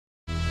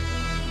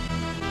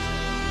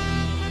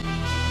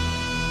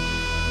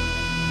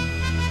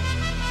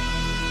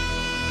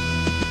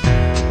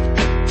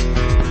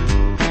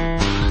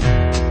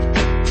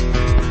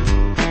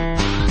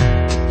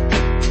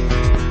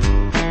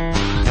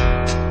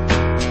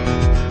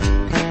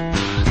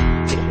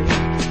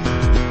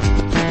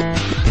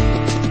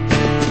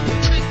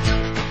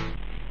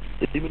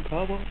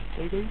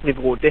They've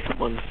all different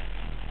ones.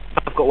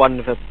 I've got one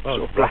with a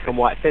sort of black and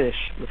white finish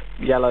with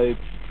yellow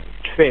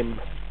trim.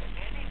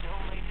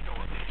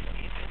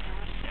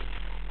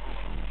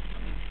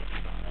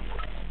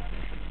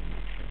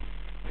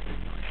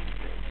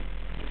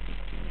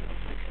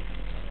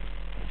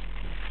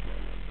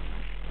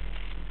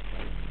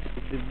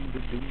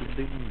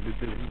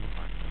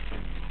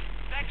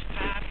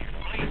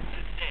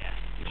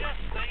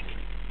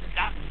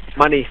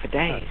 Money for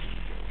days.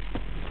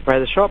 Spray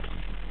the shops.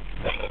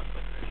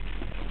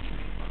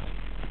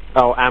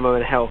 Oh, ammo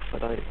and health. I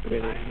don't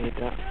really need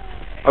that.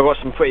 I've got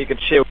some pretty good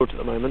shields at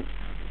the moment.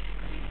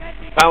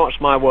 How much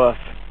am I worth?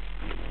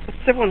 What's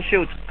everyone's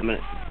shields at the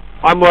minute?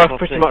 I'm worth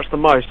pretty much the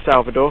most,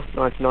 Salvador,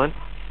 99.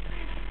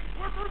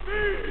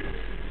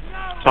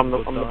 So I'm the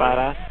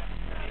badass.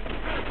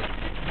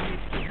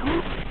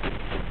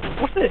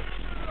 What's this?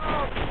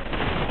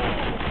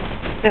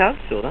 Yeah, I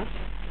saw that.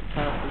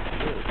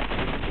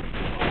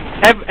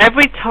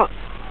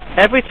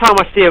 Every time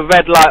I see a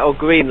red light or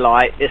green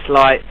light, it's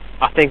like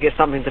I think it's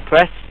something to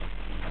press.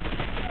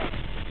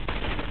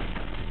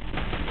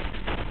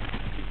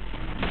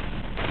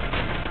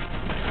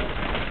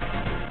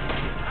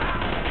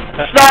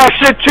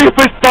 Starship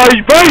Troopers,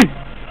 baby!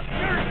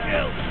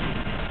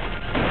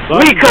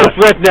 Rico's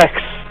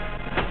rednecks!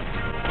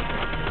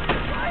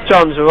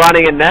 John's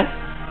running in there.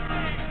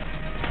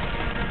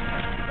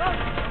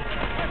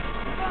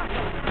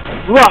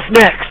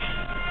 Roughnecks!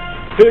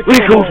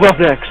 Rico's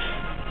roughnecks!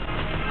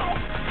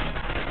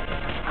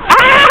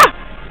 Ah!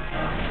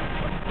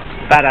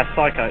 Badass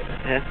psycho,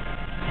 yeah.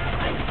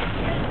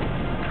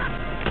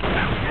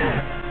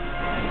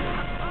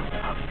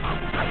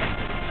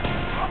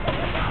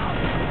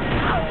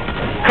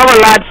 Come on,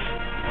 lads!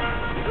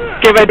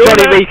 Give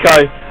everybody Rico!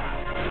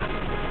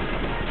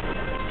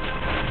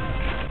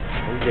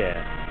 Oh yeah.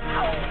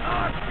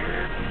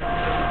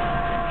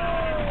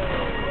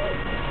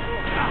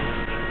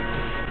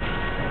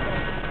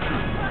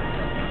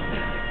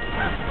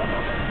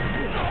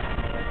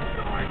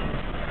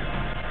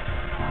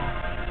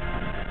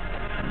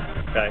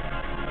 Okay.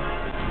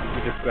 We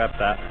just grab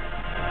that.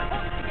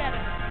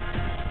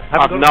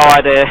 I've no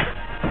idea.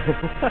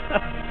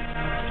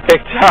 It's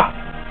picked up.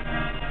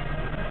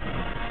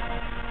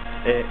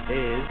 It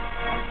is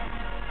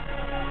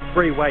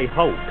Freeway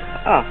Hulk.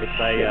 Ah, It's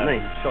a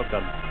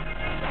shotgun.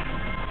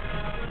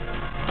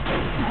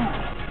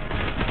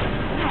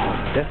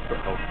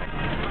 Desperate Hulk.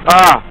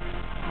 Ah!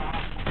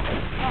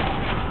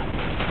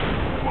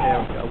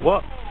 Yeah,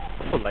 what?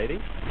 Come on, lady.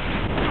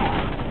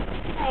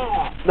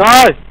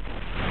 No!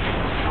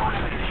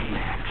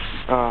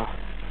 Ah.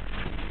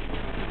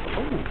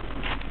 Oh.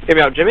 Give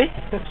me up, Jimmy.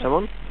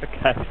 Someone.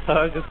 Okay, I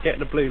was just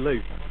getting a blue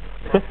loot.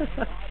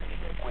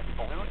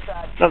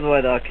 Love the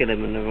way that I kill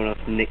him and everyone else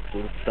nicks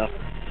all the stuff.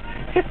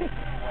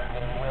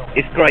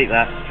 It's great,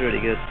 that. It's really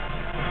good.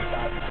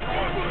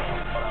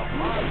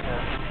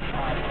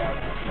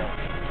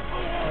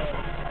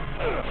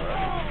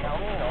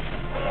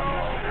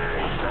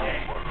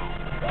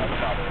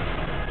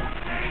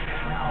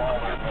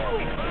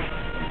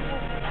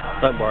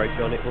 Don't worry,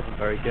 John, it wasn't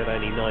very good,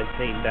 only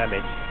 19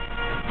 damage.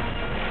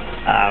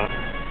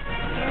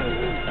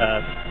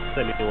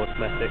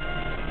 Semi-automatic.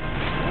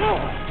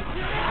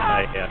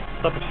 Yeah,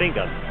 submachine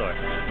gun, sorry.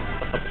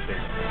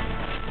 Submachine.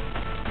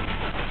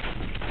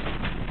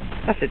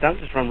 That's it, don't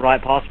just run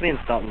right past me and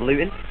start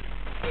looting.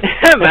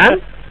 Yeah,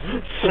 man!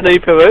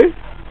 Snooperoo.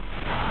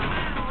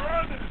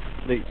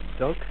 Loot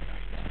dog.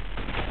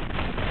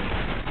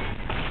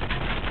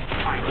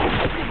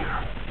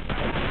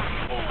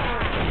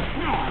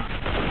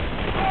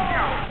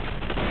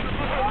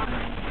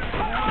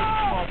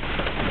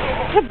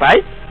 Good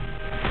bait.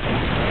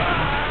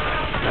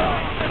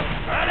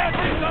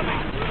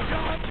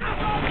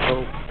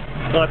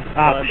 Oh,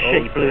 Ah,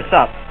 shit, you blew us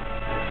up.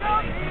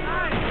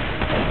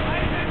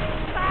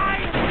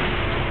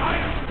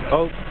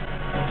 Oh.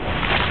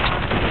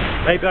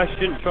 Maybe I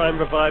shouldn't try and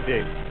revive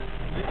you.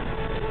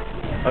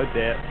 Oh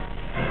dear.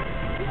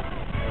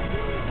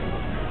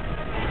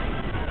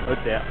 Oh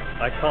dear.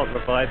 I can't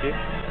revive you.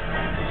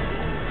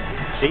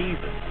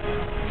 Jesus.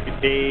 You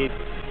did.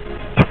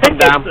 I'm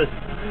down.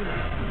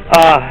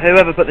 Ah,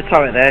 whoever put the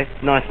turret there,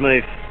 nice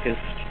move, because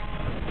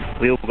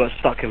we all got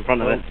stuck in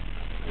front of it.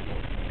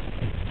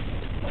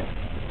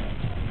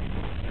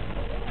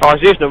 I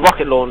was using a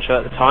rocket launcher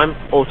at the time,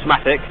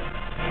 automatic.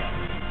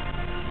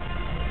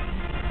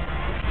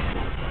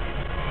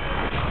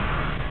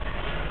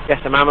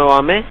 Get some ammo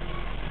on me.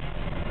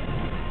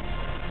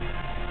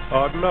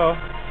 Oh no.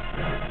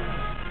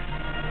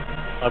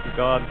 I'm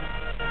gone.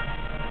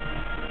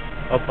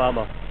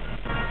 Obama.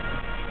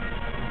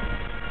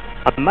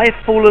 I may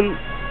have fallen...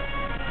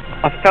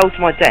 I fell to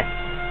my death.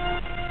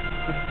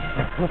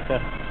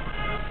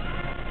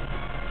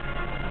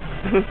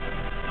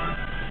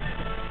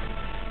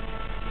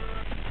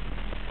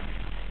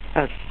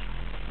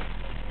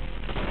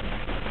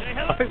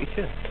 I think we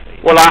should.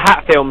 Well, our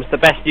Hat Film's the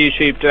best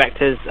YouTube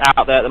directors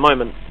out there at the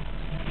moment.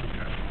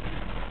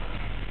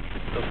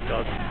 Oh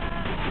god.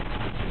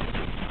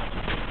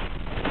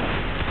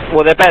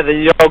 Well, they're better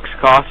than Yogg's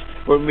cast.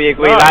 Wouldn't we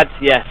agree, No. lads?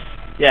 Yes.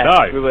 Yes,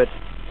 No. we would.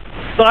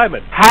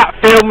 Simon! Hat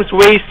Films,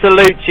 we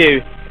salute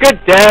you. Good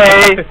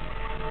day.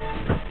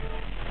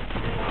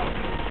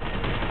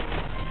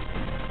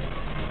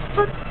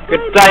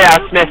 Good day,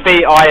 Al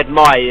Sniffy. I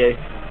admire you.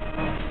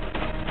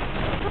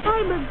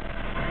 Simon!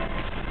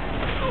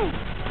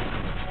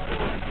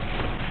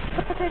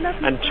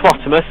 And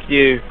Twatimus,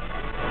 you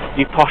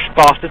posh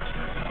bastards.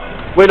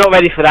 We're not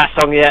ready for that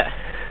song yet.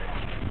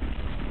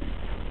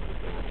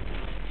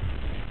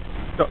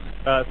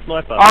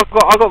 Sniper. I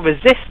got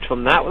resist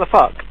from that. What the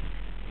fuck?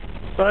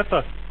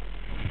 Sniper.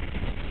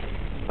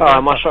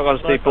 Oh, my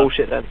shotgun's do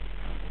bullshit then.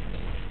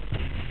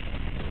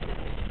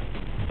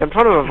 I'm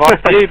trying to revive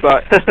you,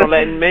 but it's not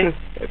letting me.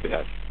 There we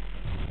go.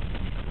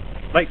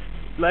 Wait,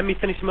 let me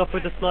finish him off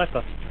with the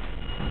sniper.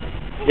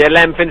 Yeah,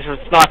 let him finish with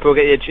the sniper. We'll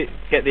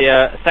get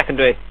the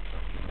secondary.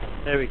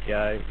 There we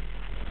go.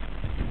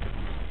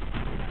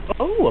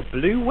 Oh, a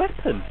blue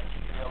weapon.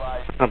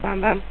 Oh,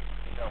 bam bam.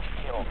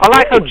 I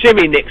like how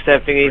Jimmy nicks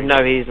everything, even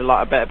though he's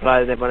a better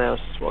player than everyone else.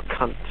 What a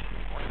cunt.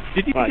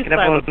 Did you Right, just can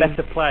say I'm a everyone-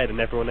 better player than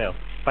everyone else?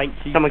 Thank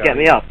you. Someone get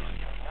very me up.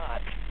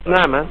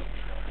 Nah, man.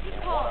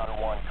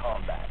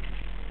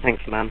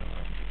 Thanks, man.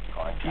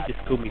 much. You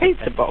just called me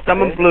Pizza the box.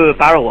 Someone blew a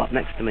barrel up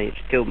next to me. It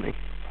just killed me.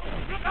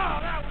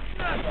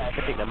 I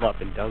think that might have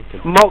been Duncan.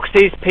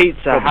 Moxie's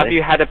Pizza. Probably. Have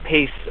you had a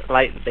piece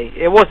lately?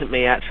 It wasn't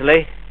me,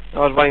 actually. I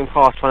was running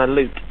past trying to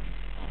loot.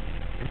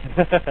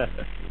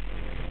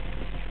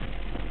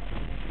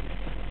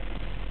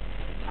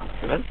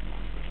 Good.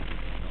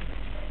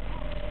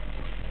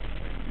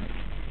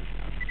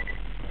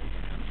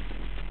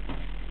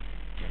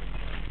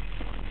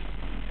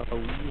 Oh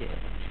yeah.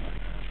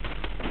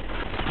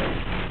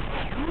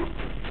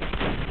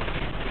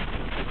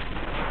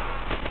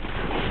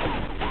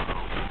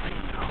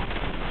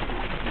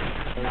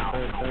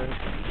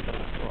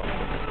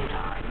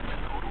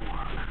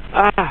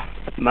 Ah,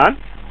 man.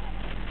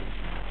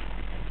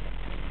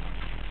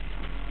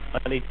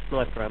 I need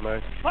sniper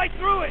ammo. Fight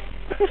through it!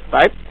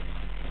 Babe?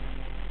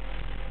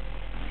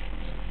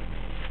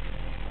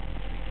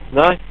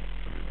 No?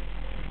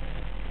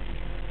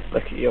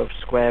 Look at your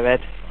square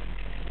head.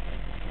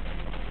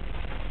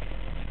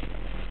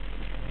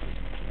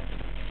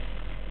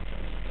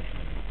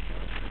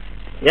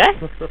 Yeah?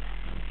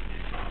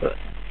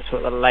 That's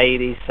what the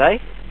ladies say.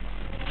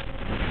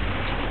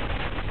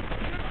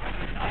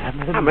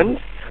 Hammond?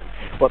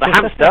 What, the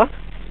hamster?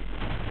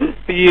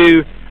 For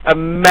you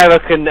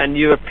American and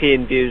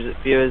European viewers,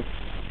 if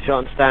you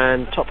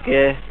understand, Top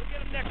Gear,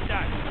 Get him next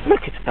time.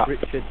 look it up.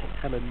 Richard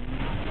Hammond.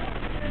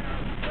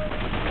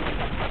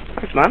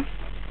 Thanks, man.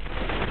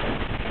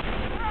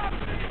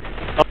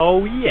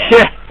 Oh yeah.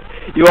 Yeah,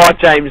 you are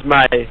James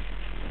May.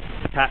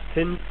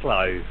 Captain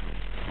Flo.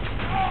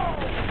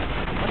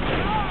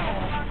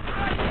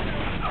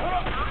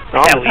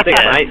 I'm Hell a stick,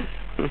 yeah.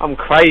 mate. I'm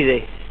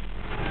crazy.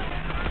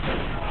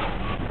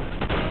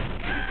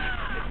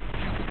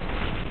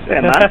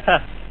 Yeah,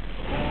 man.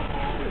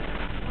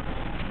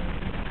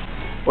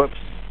 Whoops.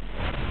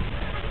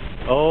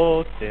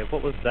 Oh dear,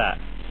 what was that?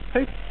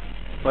 Who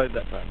phoned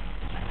that man?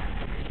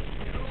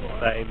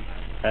 Same,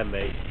 and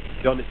me.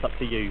 John, it's up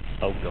to you.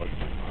 Oh god.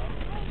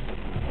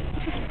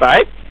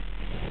 Babe?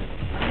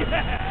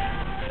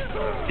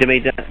 Jimmy,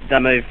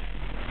 don't move.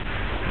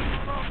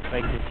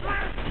 Thank you.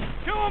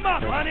 Chew him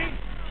up, honey!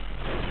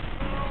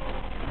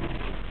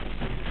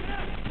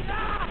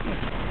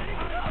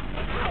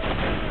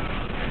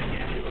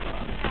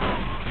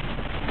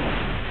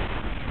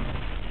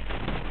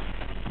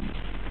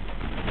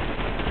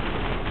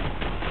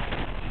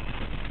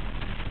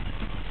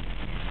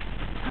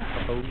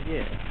 Oh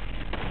yeah.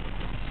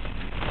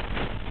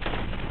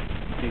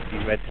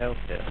 Juicy red health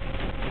here.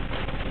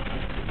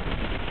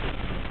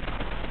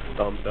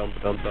 Dum dum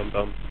dum dum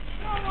dum.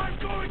 I'm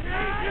going to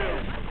eat you!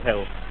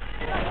 Health.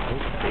 Oh,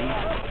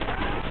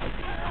 see.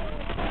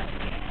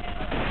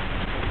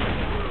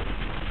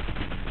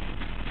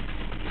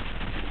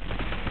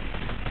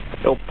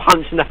 Little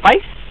punch in the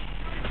face.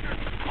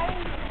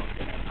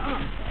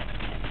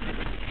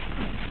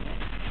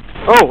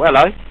 Oh,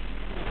 hello.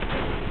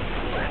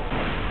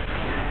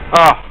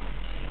 Oh,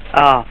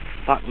 Ah,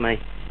 fuck me.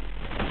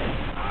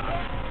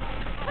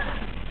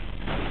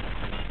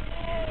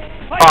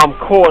 I'm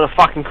caught in a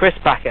fucking crisp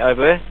packet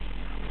over here.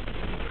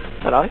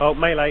 Hello. Oh,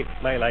 melee,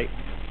 melee.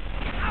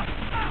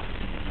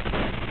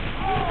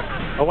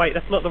 Oh wait,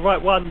 that's not the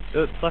right one.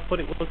 Oops, I thought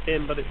it was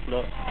him, but it's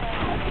not.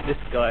 It's this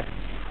guy.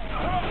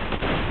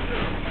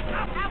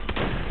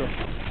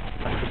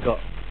 I forgot.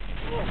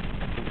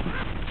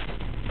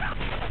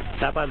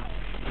 That one.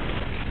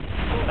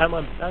 That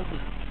one. Duncan.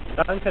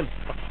 Duncan.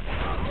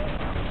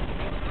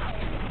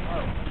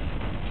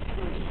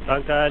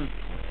 Duncan.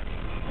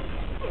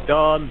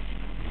 John.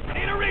 I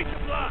need a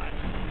resupply!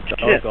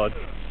 Oh Shit. god.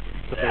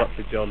 Put her up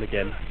to John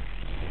again.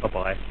 Bye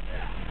bye.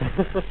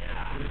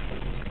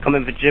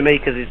 Coming for Jimmy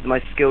because he's the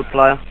most skilled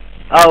player.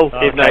 Oh,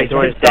 Even though he's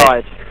already dead.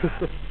 died.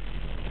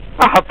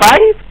 Ah,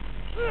 babe?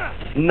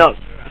 No,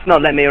 it's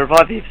not letting me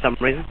revive you for some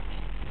reason.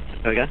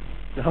 There we go.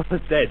 I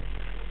was dead.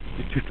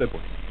 You're too slow, boy.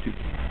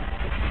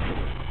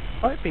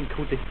 I've been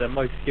called this the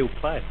most skilled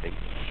player thing.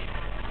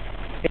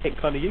 Getting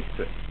kind of used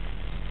to it.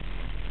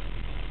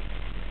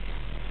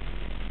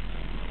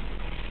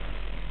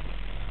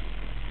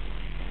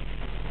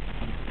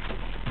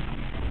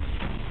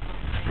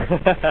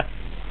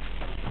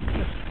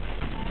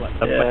 Like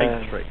the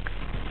Matrix.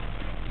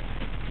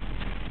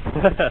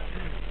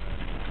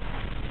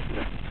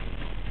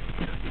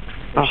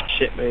 Oh,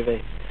 shit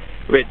movie.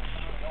 Which,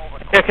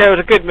 okay, it was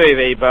a good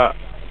movie, but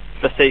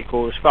the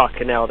sequels,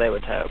 fucking hell, they were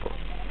terrible.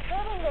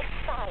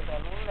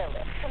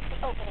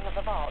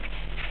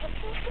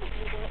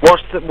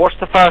 Watch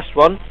the first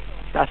one,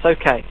 that's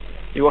okay.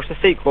 You watch the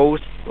sequels,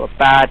 you're a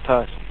bad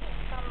person.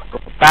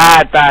 You're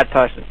a bad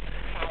person.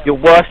 You're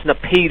worse than a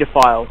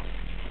paedophile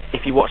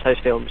if you watch those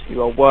films.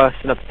 You are worse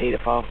than a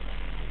paedophile.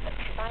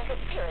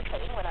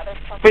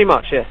 Pretty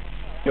much, yeah.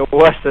 You're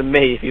worse than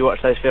me if you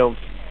watch those films.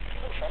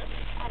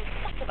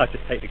 I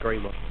just take the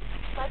green one.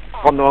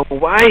 On the wrong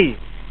way!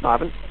 No, I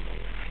haven't.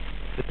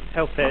 Just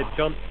help here,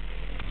 John.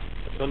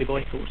 Johnny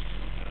boy.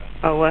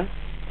 Oh,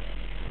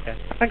 Okay.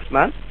 thanks,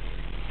 man.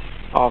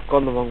 Oh, I've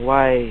gone the wrong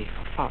way.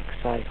 For fuck's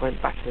sake, I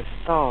went back to the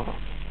start.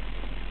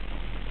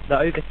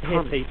 Now over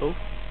here, people,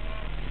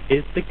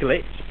 is the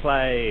glitch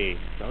place.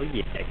 Oh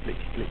yeah, glitch.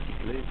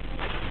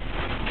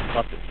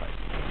 Love this place.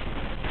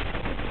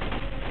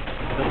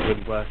 It doesn't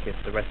really work if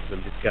the rest of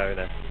them just go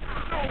there.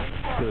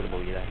 Kill them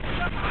all, you know.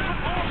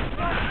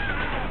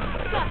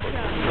 So that's what you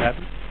grab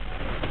them,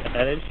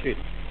 and then shoot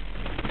them.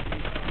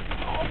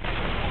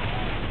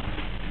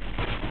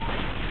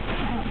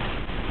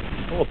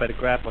 Oh, I better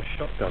grab my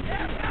shotgun.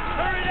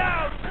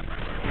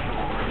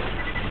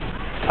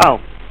 Oh.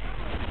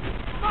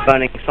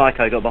 Burning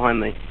Psycho got behind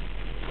me.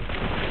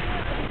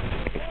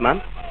 Thanks,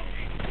 man.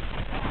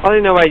 I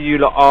don't know where you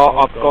lot are. Oh,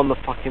 I've God. gone the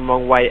fucking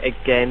wrong way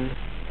again.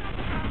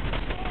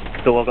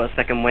 Cool, I've got a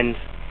second wind.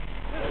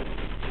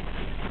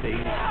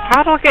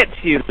 How do I get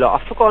to you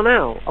lot? I've forgotten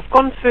now. I've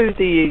gone through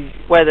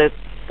where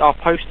our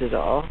posters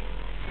are.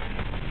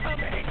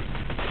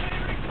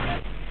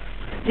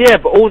 Yeah,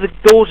 but all the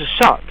doors are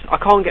shut. I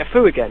can't get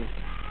through again.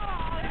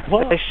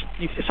 What?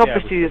 It's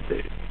obviously...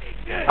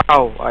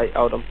 Oh, wait,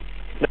 hold on.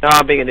 No,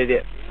 I'm being an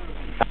idiot.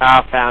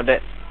 I found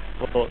it.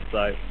 I thought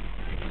so.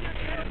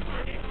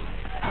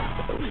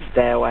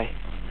 Stairway.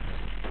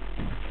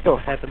 Oh,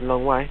 it's a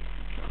long way.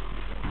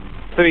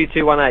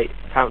 3218.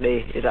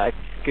 Apparently, is that a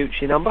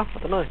Gucci number? I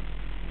don't know.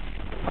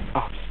 Oh,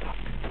 I'm stuck.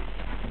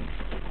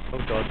 Oh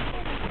god.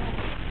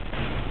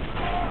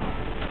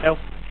 Help.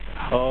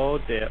 Oh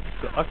dear.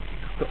 I've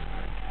got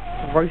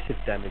corrosive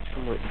damage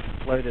from what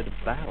exploded a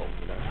barrel,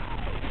 you know.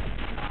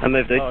 I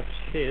moved, dude. Oh,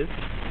 cheers.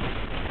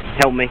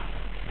 Help me.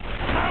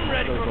 I'm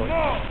ready for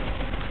more.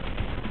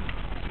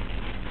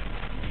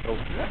 Oh,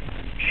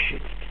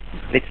 Shit.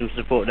 Need some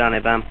support down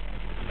here, Bam.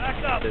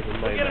 Back up. There's a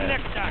We'll low get him man.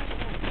 next time.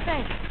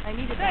 Thanks. I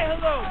needed Say that.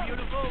 hello,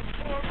 beautiful.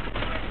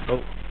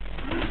 Oh.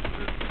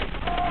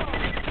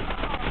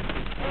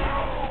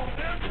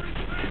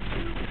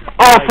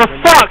 Oh, for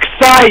fuck's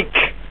sake!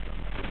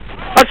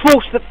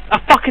 I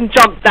fucking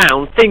jumped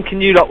down,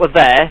 thinking you lot were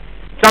there.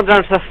 Jumped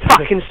down to the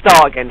fucking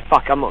start again.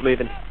 Fuck, I'm not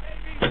moving.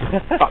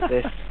 Fuck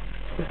this.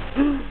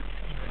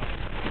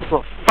 I'm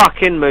not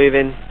fucking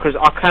moving, because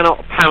I cannot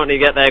apparently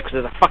get there because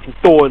there's a fucking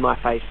door in my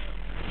face.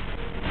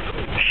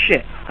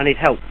 Shit, I need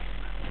help.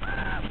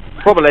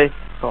 Probably.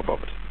 Not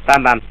bothered.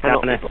 Bam, bam, I'm down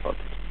not there. bothered.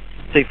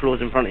 2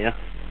 floors in front of you.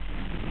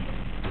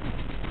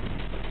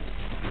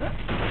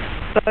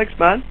 Thanks,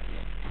 man.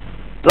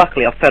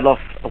 Luckily, I fell off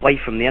away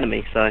from the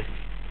enemy, so...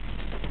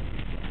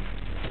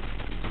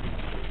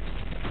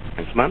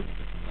 Thanks, man.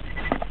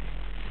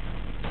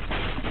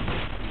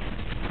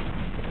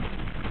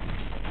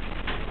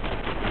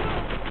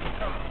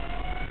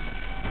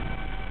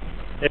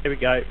 Here we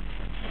go.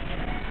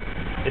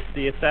 It's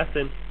the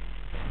assassin.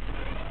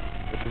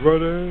 It's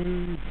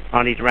running.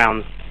 I need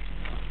rounds.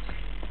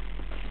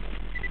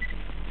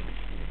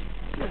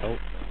 Oh.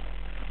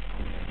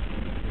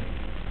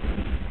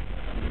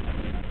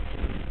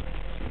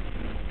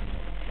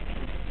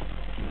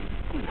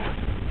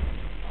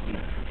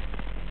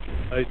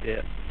 Oh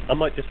dear. I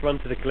might just run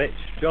to the glitch.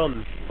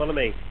 John, follow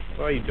me.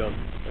 Where are you, John?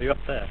 Are you up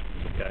there?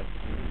 Okay.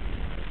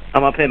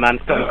 I'm up here, man.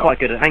 It's got me quite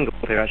a good angle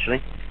here,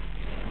 actually.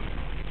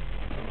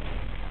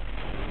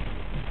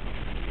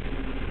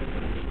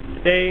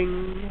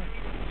 Ding!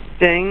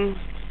 Ding!